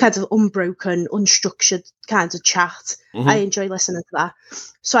kind of unbroken, unstructured kinds of chat. Mm-hmm. I enjoy listening to that.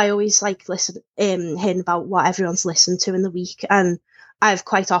 So I always like hearing about what everyone's listened to in the week. And I've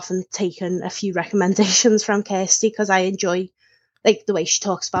quite often taken a few recommendations from Kirsty because I enjoy the way she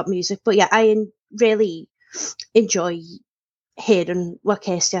talks about music. But yeah, I really enjoy hearing what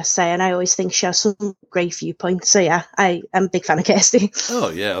Kirsty has to say, and I always think she has some great viewpoints. So yeah, I am a big fan of Kirsty. Oh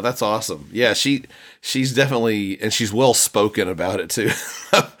yeah, that's awesome. Yeah, she's definitely, and she's well spoken about it too.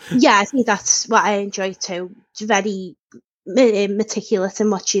 Yeah, I think that's what I enjoy too. She's very meticulous in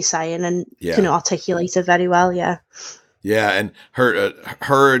what she's saying and can articulate it very well. Yeah. Yeah, and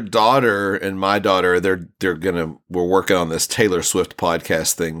her daughter and my daughter, we're working on this Taylor Swift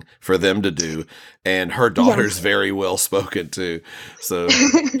podcast thing for them to do, and her daughter's very well spoken too. So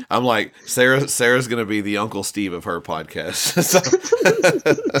I'm like, Sarah's gonna be the Uncle Steve of her podcast.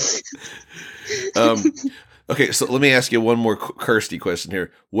 Okay, so let me ask you one more Kirsty question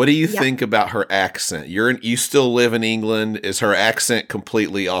here. What do you think about her accent? You still live in England. Is her accent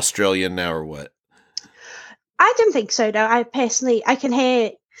completely Australian now, or what? I don't think so, no. I can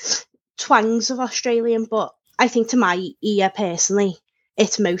hear twangs of Australian, but I think to my ear personally,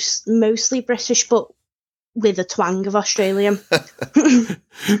 it's mostly British, but with a twang of Australian.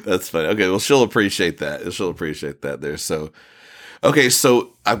 That's funny. Okay, well, she'll appreciate that. She'll appreciate that there. So, okay,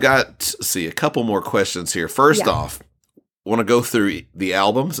 so I've got, a couple more questions here. First off, want to go through the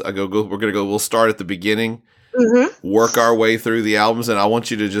albums. We'll start at the beginning, work our way through the albums, and I want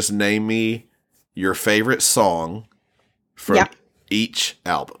you to just name me your favorite song from each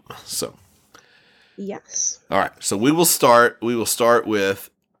album. So, yes. All right. So we will start with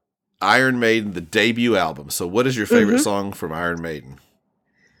Iron Maiden, the debut album. So what is your favorite song from Iron Maiden?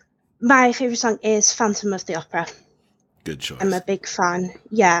 My favorite song is Phantom of the Opera. Good choice. I'm a big fan.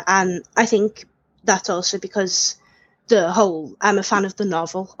 Yeah, and I think that's also because I'm a fan of the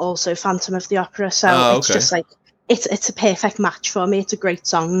novel, also Phantom of the Opera. So it's just it's a perfect match for me. It's a great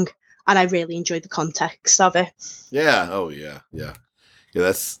song. And I really enjoyed the context of it. Yeah. Oh, yeah. Yeah. Yeah,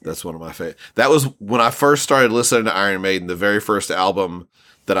 that's one of my favorite. That was when I first started listening to Iron Maiden, the very first album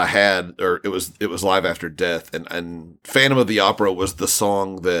that I had, or it was Live After Death. And Phantom of the Opera was the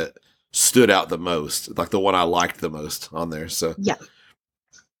song that stood out the most, like the one I liked the most on there. So, yeah.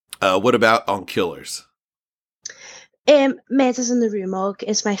 What about on Killers? Murders in the Rue Morgue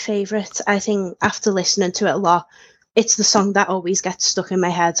is my favorite. I think after listening to it a lot, it's the song that always gets stuck in my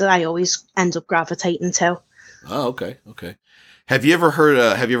head that I always end up gravitating to. Oh, okay. Okay. Have you ever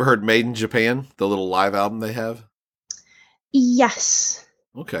heard Maiden Japan, the little live album they have? Yes.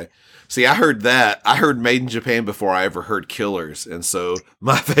 Okay. See, I heard that. I heard Made in Japan before I ever heard Killers, and so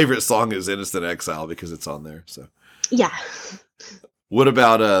my favorite song is Innocent Exile because it's on there. So, Yeah. what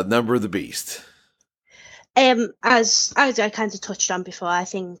about Number of the Beast? As I kind of touched on before, I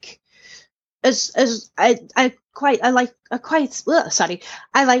think as I like quite a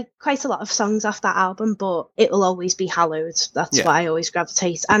lot of songs off that album, but it'll always be Hallowed. That's Yeah. what I always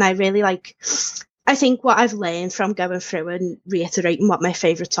gravitate, and I really like. I think what I've learned from going through and reiterating what my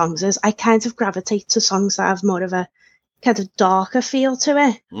favourite songs is, I kind of gravitate to songs that have more of a kind of darker feel to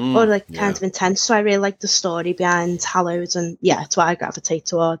it, or like kind of intense. So I really like the story behind Hallowed, and yeah, it's what I gravitate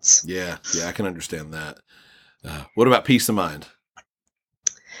towards. Yeah, I can understand that. What about Peace of Mind?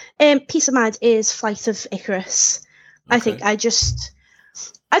 Peace of Mind is Flight of Icarus. Okay. I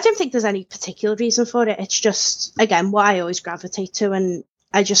don't think there's any particular reason for it. It's just, again, what I always gravitate to, and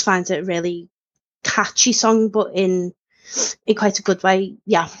I just find it a really catchy song, but in quite a good way.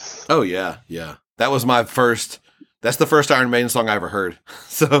 Yeah. Oh yeah. That was my first. That's the first Iron Maiden song I ever heard.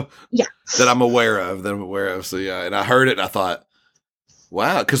 So yeah, that I'm aware of. So yeah, and I heard it and I thought,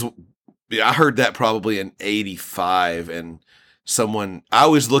 wow, because I heard that probably in '85, and I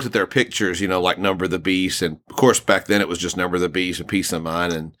always looked at their pictures, like Number of the Beast, and of course back then it was just Number of the Beast and Peace of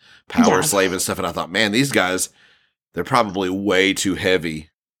Mind and Power Slave and stuff, and I thought, man, these guys, they're probably way too heavy.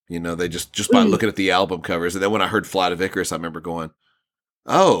 They just by looking at the album covers. And then when I heard Flight of Icarus, I remember going,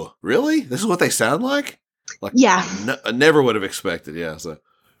 oh, really? This is what they sound like? Yeah. I never would have expected. Yeah. So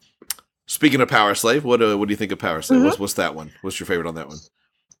speaking of Power Slave, what do you think of Power Slave? Mm-hmm. What's that one? What's your favorite on that one?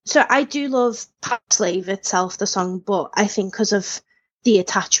 So I do love Power Slave itself, the song, but I think because of the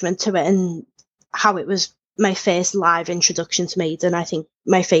attachment to it and how it was my first live introduction to Maiden, I think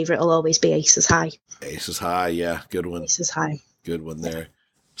my favorite will always be Aces High. Aces High. Yeah. Good one. Aces High. Good one there.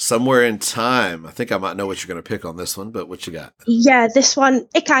 Somewhere in Time. I think I might know what you're going to pick on this one, but what you got? Yeah, this one,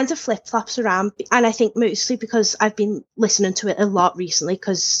 it kind of flip-flops around, and I think mostly because I've been listening to it a lot recently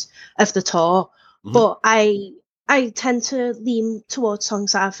because of the tour, but I tend to lean towards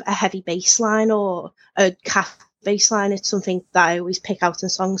songs that have a heavy bass line or a calf bass line. It's something that I always pick out in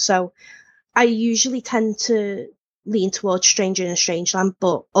songs, so I usually tend to lean towards Stranger in a Strange Land,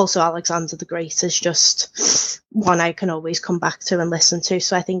 but also Alexander the Great is just one I can always come back to and listen to.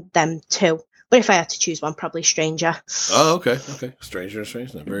 So I think them two. But if I had to choose one, probably Stranger. Oh, okay. Stranger in a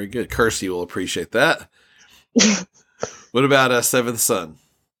Strange Land. Very good. Kirsty will appreciate that. What about Seventh Son?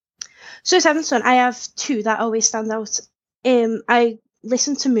 So Seventh Son, I have two that always stand out. I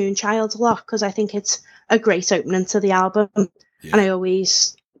listen to Moonchild a lot because I think it's a great opening to the album, and I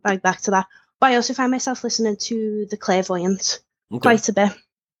always like back to that. But I also find myself listening to The Clairvoyant quite a bit.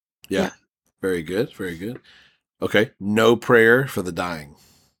 Yeah. Very good. Okay. No Prayer for the Dying.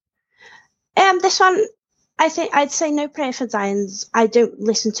 This one, I think I'd say No Prayer for Dying. I don't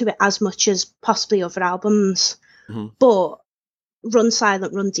listen to it as much as possibly other albums, but Run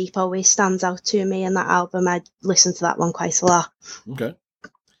Silent, Run Deep always stands out to me in that album. I listen to that one quite a lot. Okay.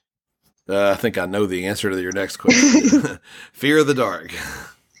 I think I know the answer to your next question. Fear of the Dark.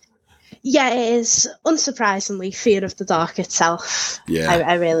 Yeah, it is, unsurprisingly, Fear of the Dark itself. Yeah.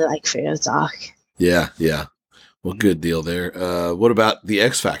 I really like Fear of the Dark. Yeah. Well, good deal there. What about the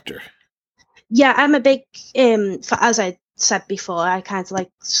X Factor? Yeah, I'm a big, as I said before, I kind of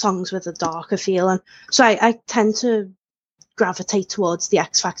like songs with a darker feeling. So I tend to gravitate towards the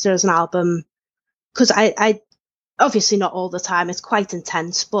X Factor as an album because I obviously not all the time, it's quite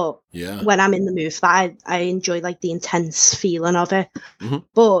intense, but when I'm in the mood for that, I enjoy like the intense feeling of it.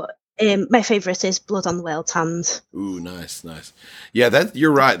 But my favourite is Blood on the World's Hand. Ooh, nice. Yeah, that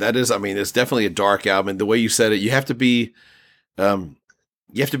you're right. That is, it's definitely a dark album. The way you said it, you have to be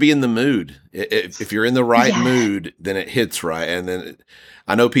in the mood. If you're in the right mood, then it hits right. And then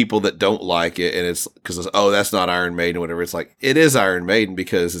I know people that don't like it, and it's because that's not Iron Maiden or whatever. It's like it is Iron Maiden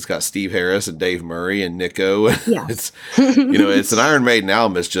because it's got Steve Harris and Dave Murray and Nico. Yeah. It's it's an Iron Maiden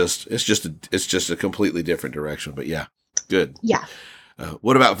album. It's just a completely different direction. But yeah, good. Yeah.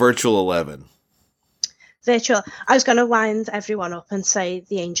 What about Virtual 11? Virtual. I was going to wind everyone up and say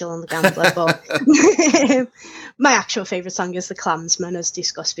The Angel and the Gambler, but my actual favourite song is The Klansman, as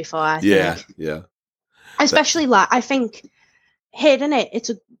discussed before. I think. Yeah. Especially I think hearing it, it's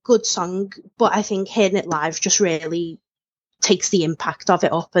a good song, but I think hearing it live just really takes the impact of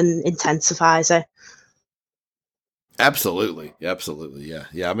it up and intensifies it. Absolutely. Yeah.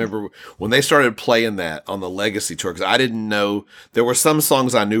 I remember when they started playing that on the Legacy tour, because I didn't know, there were some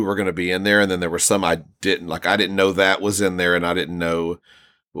songs I knew were going to be in there, and then there were some I didn't. Like, I didn't know that was in there, and I didn't know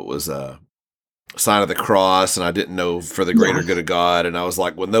what was, Sign of the Cross, and I didn't know For the Greater Good of God. And I was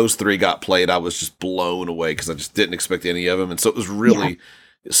like, when those three got played, I was just blown away because I just didn't expect any of them. And so it was really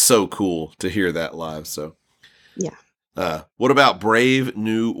so cool to hear that live. So, what about Brave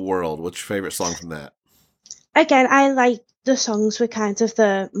New World? What's your favorite song from that? Again, I like the songs with kind of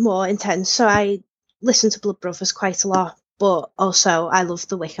the more intense. So I listen to Blood Brothers quite a lot, but also I love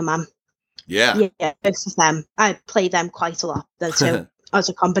The Wicker Man. Yeah, both of them. I play them quite a lot. The two as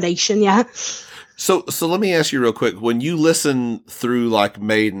a combination. Yeah. So let me ask you real quick. When you listen through like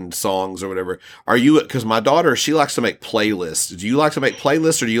Maiden songs or whatever, are you, because my daughter, she likes to make playlists. Do you like to make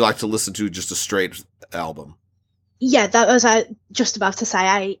playlists, or do you like to listen to just a straight album? Yeah, that was just about to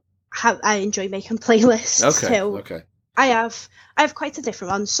say. I enjoy making playlists too. Okay. I have quite a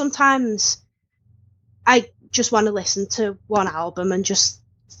different one. Sometimes I just want to listen to one album and just,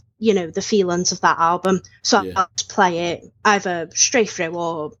 the feelings of that album. So I'll just play it either straight through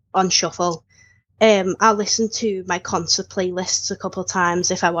or on shuffle. I'll listen to my concert playlists a couple of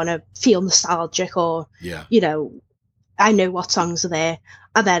times if I want to feel nostalgic or, I know what songs are there.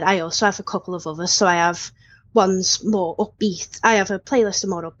 And then I also have a couple of others. So I have ones more upbeat. I have a playlist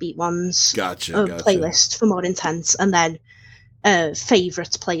of more upbeat ones. Gotcha. Playlist for more intense. And then a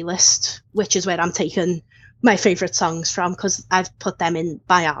favourites playlist, which is where I'm taking my favourite songs from because I've put them in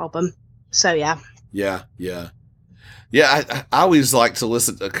by album. So, yeah. Yeah, I always like to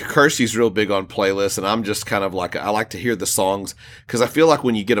listen. Kirsty's real big on playlists, and I'm just kind of like, I like to hear the songs because I feel like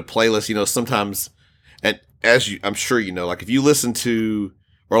when you get a playlist, sometimes, and I'm sure like if you listen to,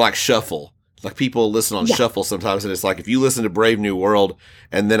 or like shuffle, like people listen on shuffle sometimes, and it's like if you listen to Brave New World,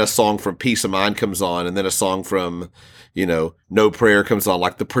 and then a song from Peace of Mind comes on, and then a song from, No Prayer comes on,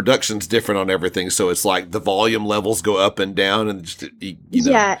 like the production's different on everything, so it's like the volume levels go up and down, and just,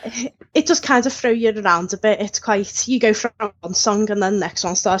 Yeah, it does kind of throw you around a bit. It's quite, you go from one song and then the next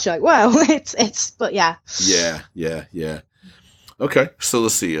one starts, you're like, well, but yeah. Yeah. Okay, so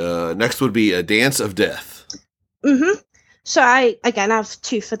let's see. Next would be A Dance of Death. Mm-hmm. So I, again, have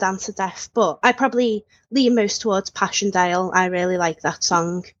two for Dance of Death, but I probably lean most towards Passchendaele. I really like that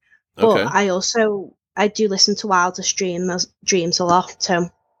song. But I do listen to Wildest Dreams a lot too.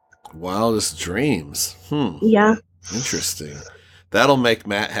 Wildest Dreams. Yeah. Interesting. That'll make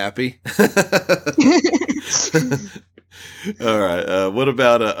Matt happy. All right. What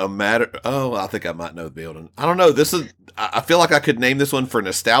about a matter? Oh, I think I might know the building. I don't know. I feel like I could name this one for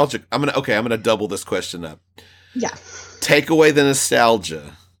nostalgic. I'm gonna double this question up. Yeah. Take away the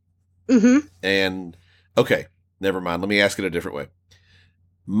nostalgia. Mm-hmm. And okay, never mind. Let me ask it a different way.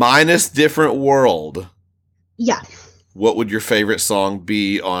 Minus Different World. Yeah. What would your favorite song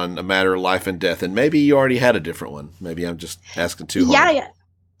be on A Matter of Life and Death? And maybe you already had a different one. Maybe I'm just asking too hard. Yeah.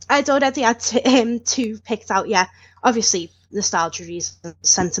 I'd already had two picked out. Yeah. Obviously, nostalgia reasons,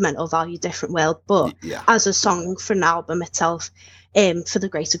 sentimental value, Different World. But as a song for an album itself, For the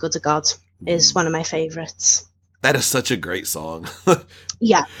Greater Good of God is one of my favourites. That is such a great song.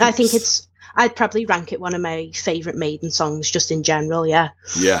 Yeah. I think I'd probably rank it one of my favourite Maiden songs just in general. Yeah.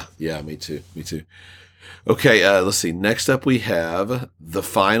 Yeah. Me too. Okay, let's see. Next up, we have The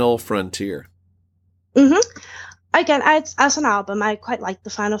Final Frontier. Mm-hmm. Again, as an album, I quite like The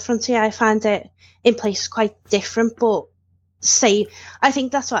Final Frontier. I find it in places quite different, but I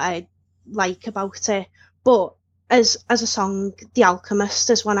think that's what I like about it. But as a song, The Alchemist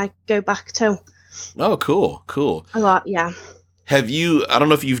is one I go back to. Oh, cool. A lot, yeah. I don't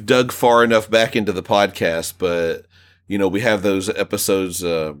know if you've dug far enough back into the podcast, but, we have those episodes,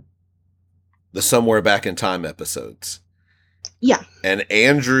 the Somewhere Back in Time episodes. Yeah. And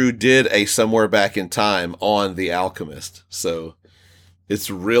Andrew did a Somewhere Back in Time on The Alchemist. So it's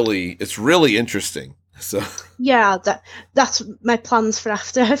really interesting. So yeah, that's my plans for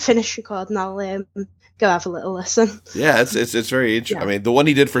after I finish recording. I'll go have a little listen. Yeah, it's very interesting. Yeah. I mean, the one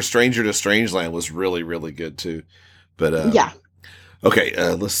he did for Stranger to Strangeland was really, really good too. But yeah. Okay,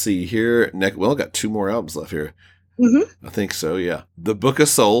 let's see here. Next, well, I got two more albums left here. Mm-hmm. I think so. Yeah, The Book of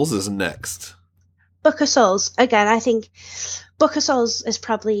Souls is next. Book of Souls, again, I think Book of Souls is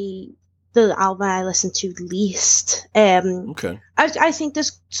probably the album I listen to least. Okay. I think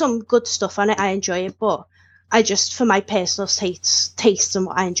there's some good stuff on it. I enjoy it, but I just, for my personal taste and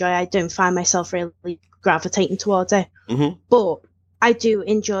what I enjoy, I don't find myself really gravitating towards it. Mm-hmm. But I do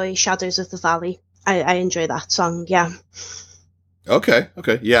enjoy Shadows of the Valley. I enjoy that song, yeah. Okay.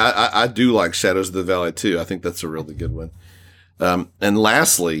 Yeah, I do like Shadows of the Valley too. I think that's a really good one. And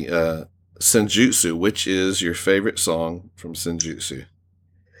lastly, Senjutsu, which is your favorite song from Senjutsu?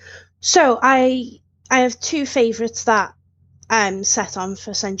 So I have two favorites that I'm set on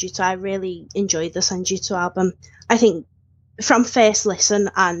for Senjutsu. I really enjoyed the Senjutsu album. I think from first listen,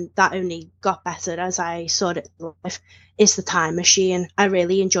 and that only got better as I saw it live, is The Time Machine. I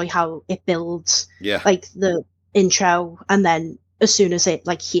really enjoy how it builds, like the intro, and then as soon as it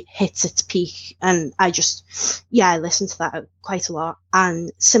like hits its peak, and I listen to that quite a lot.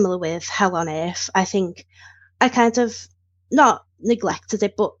 And similar with Hell on Earth, I think I kind of not neglected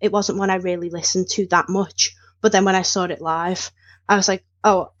it, but it wasn't one I really listened to that much. But then when I saw it live, I was like,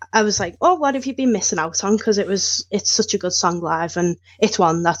 oh, what have you been missing out on? Because it's such a good song live, and it's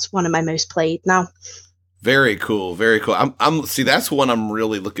that's one of my most played now. Very cool, very cool. I'm see, that's one I'm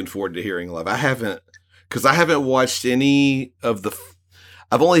really looking forward to hearing live. I haven't watched any of the.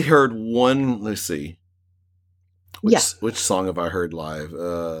 I've only heard one. Let's see. Which song have I heard live?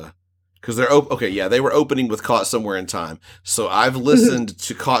 Because they're they were opening with "Caught Somewhere in Time," so I've listened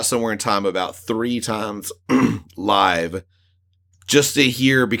to "Caught Somewhere in Time" about 3 times live. Just to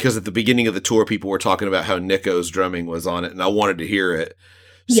hear, because at the beginning of the tour, people were talking about how Nico's drumming was on it, and I wanted to hear it.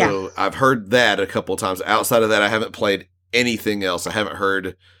 So I've heard that a couple of times. Outside of that, I haven't played anything else. I haven't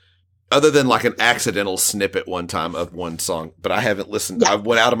heard, other than like an accidental snippet one time of one song, but I haven't listened. I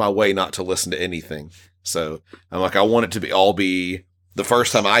went out of my way not to listen to anything. So I'm like, I want it to be the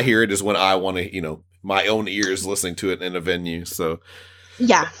first time I hear it is when I want to, my own ears listening to it in a venue. So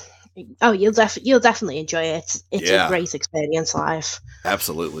yeah. Oh, you'll definitely enjoy it. It's a great experience live.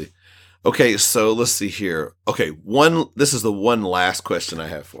 Absolutely. Okay, so let's see here. Okay, this is the one last question I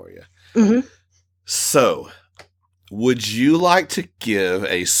have for you. Mm-hmm. So, would you like to give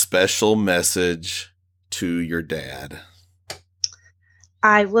a special message to your dad?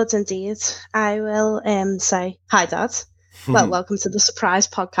 I would indeed. I will say, hi, Dad. Well, welcome to the surprise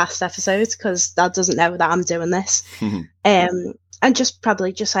podcast episode, because Dad doesn't know that I'm doing this. And just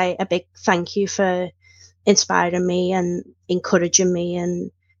say a big thank you for inspiring me and encouraging me,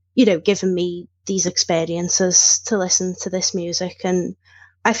 and, giving me these experiences to listen to this music. And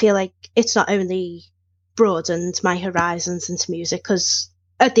I feel like it's not only broadened my horizons into music, because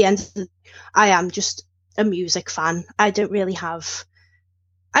at the end of the day, I am just a music fan. I don't really have,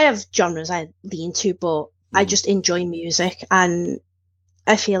 I have genres I lean to, but I just enjoy music. And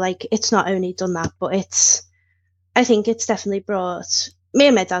I feel like it's not only done that, but I think it's definitely brought, me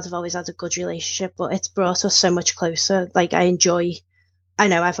and my dad have always had a good relationship, but it's brought us so much closer. Like, I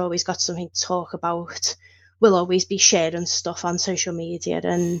know I've always got something to talk about. We'll always be sharing stuff on social media,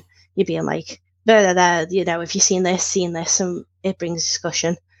 and you're being like, have you seen this, and it brings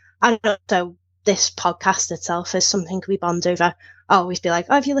discussion. And also, this podcast itself is something we bond over. I'll always be like,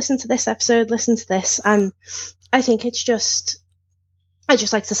 oh, have you listened to this episode? Listen to this. And I think I just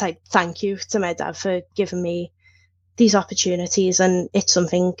like to say thank you to my dad for giving me these opportunities, and it's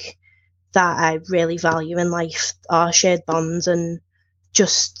something that I really value in life, our shared bonds and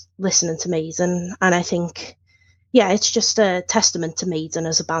just listening to Maiden. And I think, it's just a testament to Maiden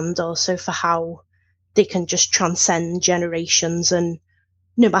as a band also, for how they can just transcend generations, and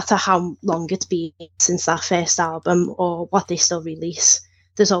no matter how long it's been since that first album or what they still release,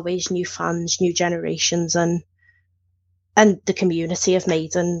 there's always new fans, new generations, and the community of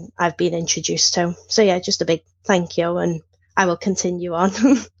Maiden I've been introduced to. So just a big thank you, and I will continue on.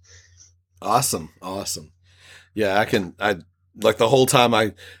 Awesome. Yeah, I like the whole time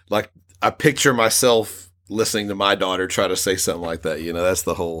I picture myself listening to my daughter try to say something like that. That's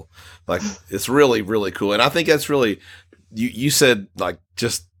the whole, like, it's really, really cool. And I think that's really, you said, like,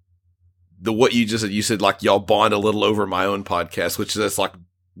 just what you just said, you said, like, y'all bond a little over my own podcast, which is like,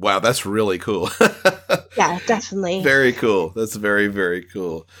 wow, that's really cool. Yeah, definitely. Very cool. That's very, very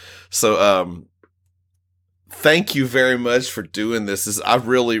cool. So, thank you very much for doing this. I've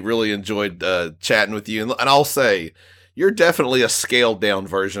really, really enjoyed chatting with you. And I'll say, you're definitely a scaled down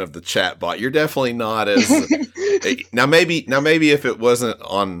version of the chatbot. You're definitely not as now. Maybe if it wasn't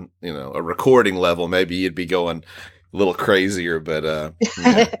on a recording level, maybe you'd be going a little crazier. But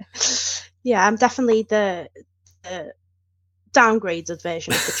yeah, I'm definitely the downgraded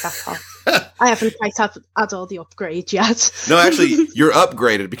version of the chatbot. I haven't quite had all the upgrades yet. No, actually, you're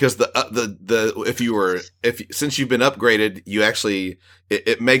upgraded, because since you've been upgraded, you actually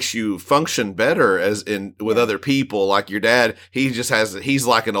it makes you function better with other people. Like your dad, he's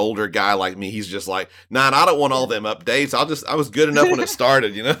like an older guy like me. He's just like, nah, I don't want all them updates. I was good enough when it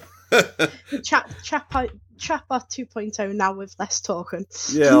started, Chatbot 2.0 now with less talking.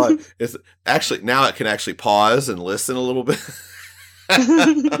 Yeah, like, it's actually now it can actually pause and listen a little bit.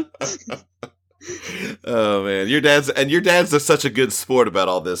 Oh man, your dad's such a good sport about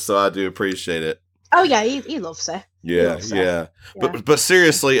all this, so I do appreciate it. Oh yeah, he loves it. Yeah. But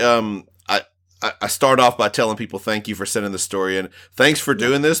seriously, I start off by telling people thank you for sending the story in. Thanks for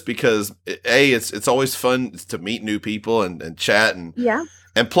doing this because it's always fun to meet new people and chat and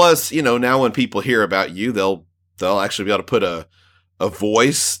plus, now when people hear about you, they'll actually be able to put a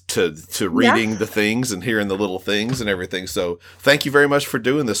voice to reading the things and hearing the little things and everything. So thank you very much for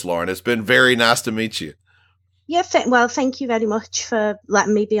doing this, Lauren. It's been very nice to meet you. Yeah, thank you very much for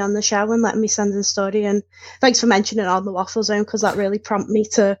letting me be on the show and letting me send in the story. And thanks for mentioning on the Waffle Zone because that really prompted me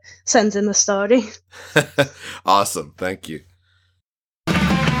to send in the story. Awesome. Thank you.